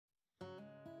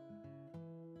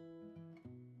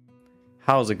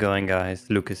How's it going, guys?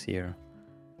 Lucas here.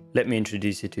 Let me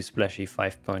introduce you to Splashy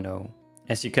 5.0.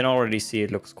 As you can already see,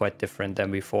 it looks quite different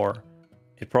than before.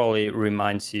 It probably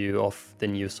reminds you of the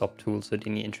new subtools that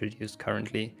Houdini introduced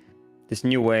currently. This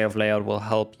new way of layout will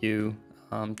help you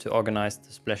to organize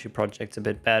the Splashy projects a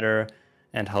bit better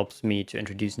and helps me to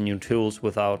introduce new tools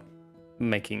without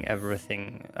making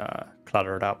everything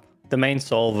cluttered up. The main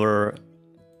solver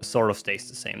sort of stays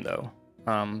the same though.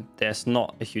 There's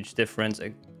not a huge difference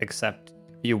except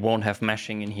you won't have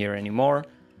meshing in here anymore,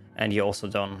 and you also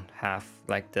don't have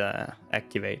like the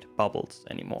activate bubbles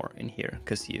anymore in here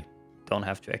because you don't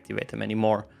have to activate them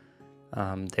anymore.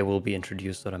 They will be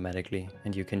introduced automatically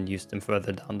and you can use them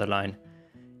further down the line.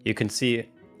 You can see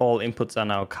all inputs are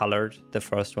now colored. The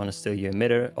first one is still your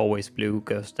emitter, always blue,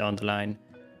 goes down the line.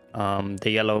 The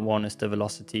yellow one is the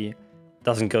velocity,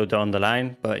 doesn't go down the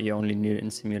line, but you only need it in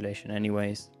simulation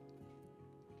anyways.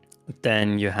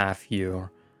 Then you have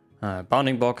your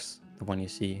bounding box, the one you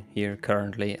see here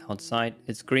currently outside.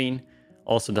 It's green,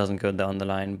 also doesn't go down the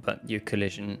line, but your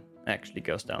collision actually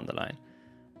goes down the line.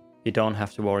 You don't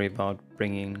have to worry about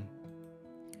bringing...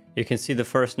 You can see the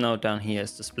first node down here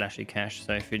is the splashy cache.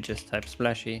 So if you just type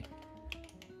splashy,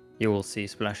 you will see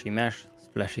splashy mesh,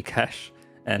 splashy cache,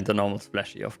 and the normal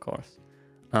splashy, of course.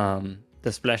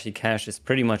 The splashy cache is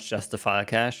pretty much just a file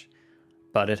cache,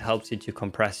 but it helps you to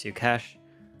compress your cache.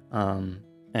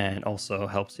 And also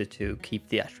helps you to keep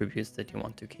the attributes that you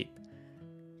want to keep.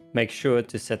 Make sure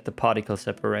to set the particle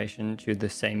separation to the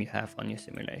same you have on your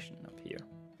simulation up here.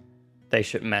 They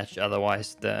should match,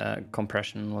 otherwise the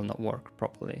compression will not work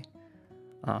properly.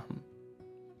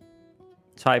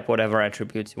 Type whatever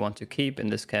attributes you want to keep. In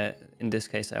this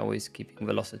case, I always keeping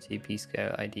velocity,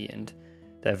 p-scale, ID, and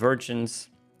divergence,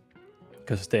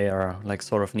 because they are like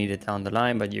sort of needed down the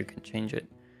line, but you can change it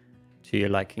to your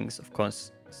likings, of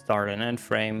course. Start and end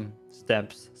frame,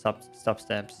 steps, stop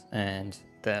steps, and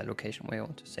the location where you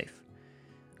want to save.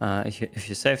 If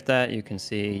you save that, you can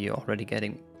see you're already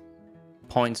getting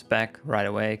points back right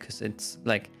away because it's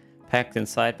like packed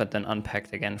inside, but then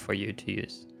unpacked again for you to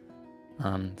use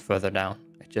further down.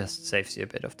 It just saves you a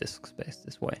bit of disk space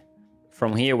this way.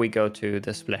 From here, we go to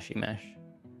the splashy mesh.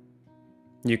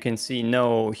 You can see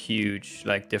no huge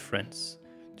like difference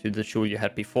to the tool you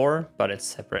had before, but it's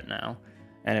separate now.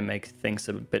 And it makes things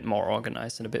a bit more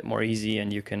organized and a bit more easy,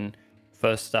 and you can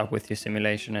first start with your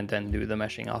simulation and then do the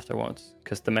meshing afterwards,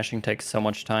 because the meshing takes so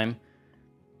much time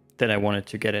that I wanted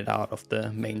to get it out of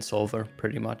the main solver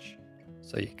pretty much,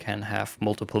 so you can have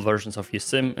multiple versions of your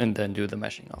sim and then do the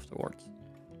meshing afterwards.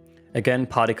 Again,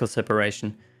 particle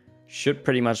separation should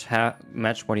pretty much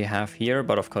match what you have here,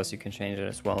 but of course you can change it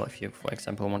as well if you, for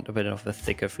example, want a bit of a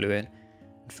thicker fluid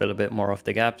and fill a bit more of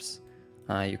the gaps.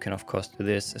 You can of course do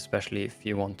this, especially if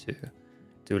you want to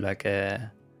do like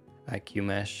a IQ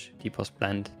mesh depost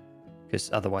blend, because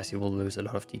otherwise you will lose a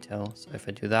lot of detail. So if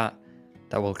I do that,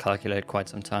 that will calculate quite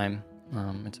some time.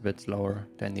 It's a bit slower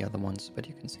than the other ones, but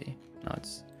you can see now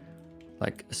it's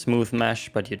like a smooth mesh,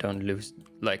 but you don't lose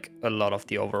like a lot of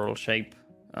the overall shape.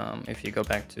 If you go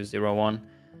back to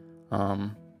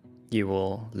 0.1, you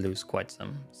will lose quite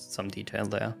some detail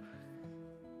there.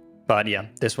 But yeah,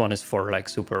 this one is for like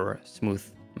super smooth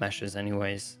meshes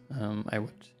anyways. I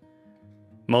would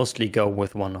mostly go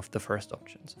with one of the first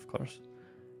options, of course.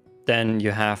 Then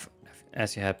you have,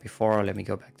 as you had before, let me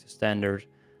go back to standard.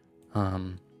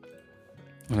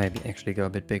 Maybe actually go a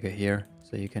bit bigger here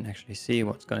so you can actually see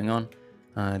what's going on.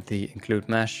 The include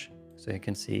mesh, so you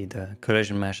can see the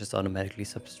collision mesh is automatically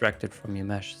subtracted from your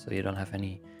mesh, so you don't have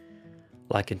any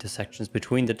like intersections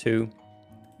between the two.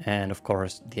 And of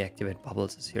course, the activate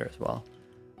bubbles is here as well.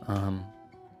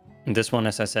 And this one,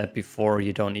 as I said before,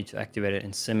 you don't need to activate it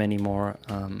in sim anymore.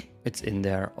 It's in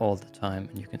there all the time,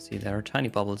 and you can see there are tiny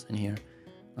bubbles in here.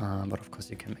 But of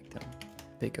course, you can make them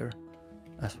bigger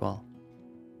as well.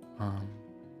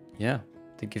 Yeah,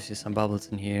 that gives you some bubbles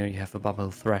in here. You have a bubble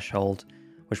threshold,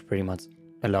 which pretty much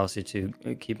allows you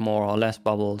to keep more or less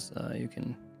bubbles. You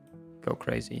can go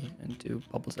crazy and do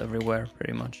bubbles everywhere,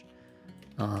 pretty much.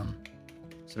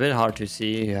 It's a bit hard to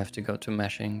see. You have to go to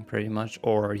meshing pretty much,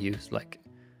 or use like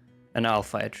an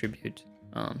alpha attribute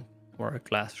or a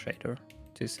glass shader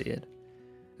to see it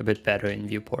a bit better in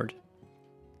viewport.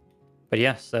 But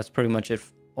yes, that's pretty much it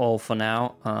all for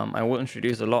now. I will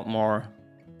introduce a lot more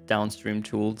downstream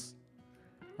tools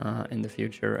in the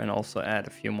future, and also add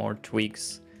a few more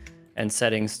tweaks and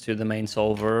settings to the main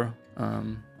solver,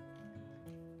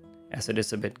 as it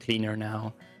is a bit cleaner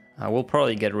now. We'll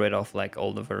probably get rid of like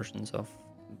older versions of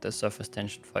the surface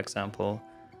tension, for example,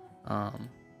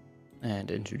 and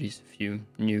introduce a few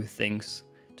new things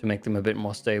to make them a bit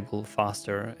more stable,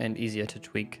 faster, and easier to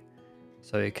tweak.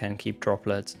 so you can keep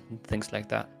droplets and things like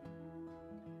that.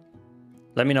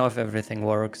 Let me know if everything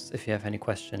works. If you have any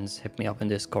questions, hit me up in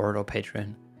Discord or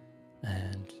Patreon.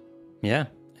 And yeah,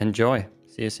 enjoy.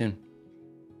 See you soon.